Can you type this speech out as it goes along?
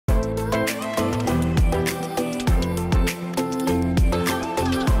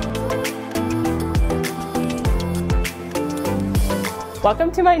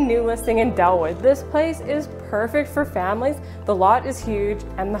Welcome to my new listing in Delwood. This place is perfect for families. The lot is huge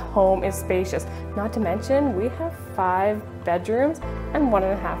and the home is spacious. Not to mention, we have 5 bedrooms and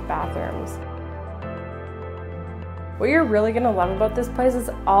 1.5 bathrooms. What you're really gonna love about this place is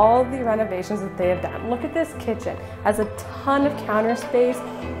all the renovations that they have done. Look at this kitchen. It has a ton of counter space,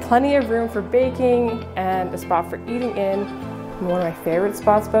 plenty of room for baking, and a spot for eating in. And one of my favorite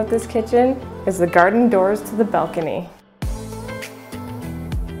spots about this kitchen is the garden doors to the balcony.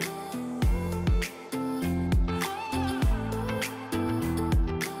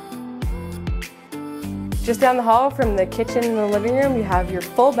 Just down the hall from the kitchen and the living room, you have your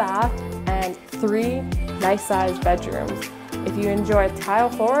full bath and 3 nice-sized bedrooms. If you enjoy a tile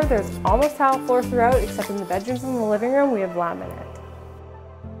floor, there's almost tile floor throughout, except in the bedrooms and the living room, we have laminate.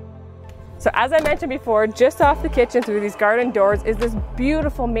 So as I mentioned before, just off the kitchen through these garden doors is this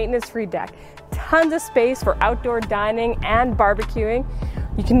beautiful maintenance-free deck. Tons of space for outdoor dining and barbecuing.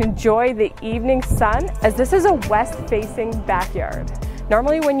 You can enjoy the evening sun, as this is a west-facing backyard.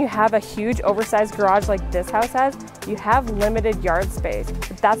 Normally when you have a huge oversized garage like this house has, you have limited yard space.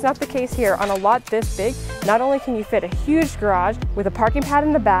 But that's not the case here. On a lot this big, not only can you fit a huge garage with a parking pad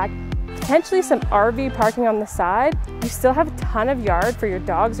in the back, potentially some RV parking on the side, you still have a ton of yard for your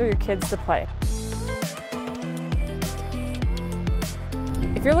dogs or your kids to play.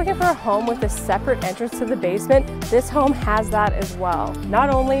 If you're looking for a home with a separate entrance to the basement, this home has that as well. Not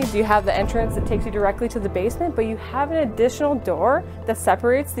only do you have the entrance that takes you directly to the basement, but you have an additional door that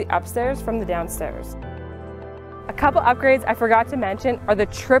separates the upstairs from the downstairs. A couple upgrades I forgot to mention are the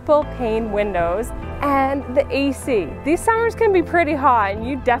triple pane windows and the AC. These summers can be pretty hot and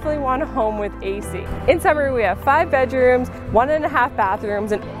you definitely want a home with AC. In summary, we have 5 bedrooms, 1.5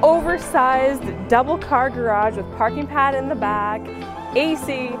 bathrooms, an oversized double car garage with parking pad in the back,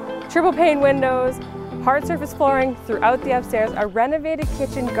 AC, triple pane windows, hard surface flooring throughout the upstairs, a renovated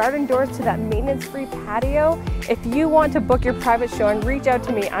kitchen, garden doors to that maintenance-free patio. If you want to book your private showing, reach out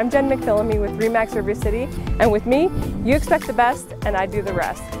to me. I'm Jenn McPhillamey with RE/MAX River City, and with me, you expect the best and I do the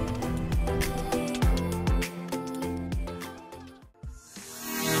rest.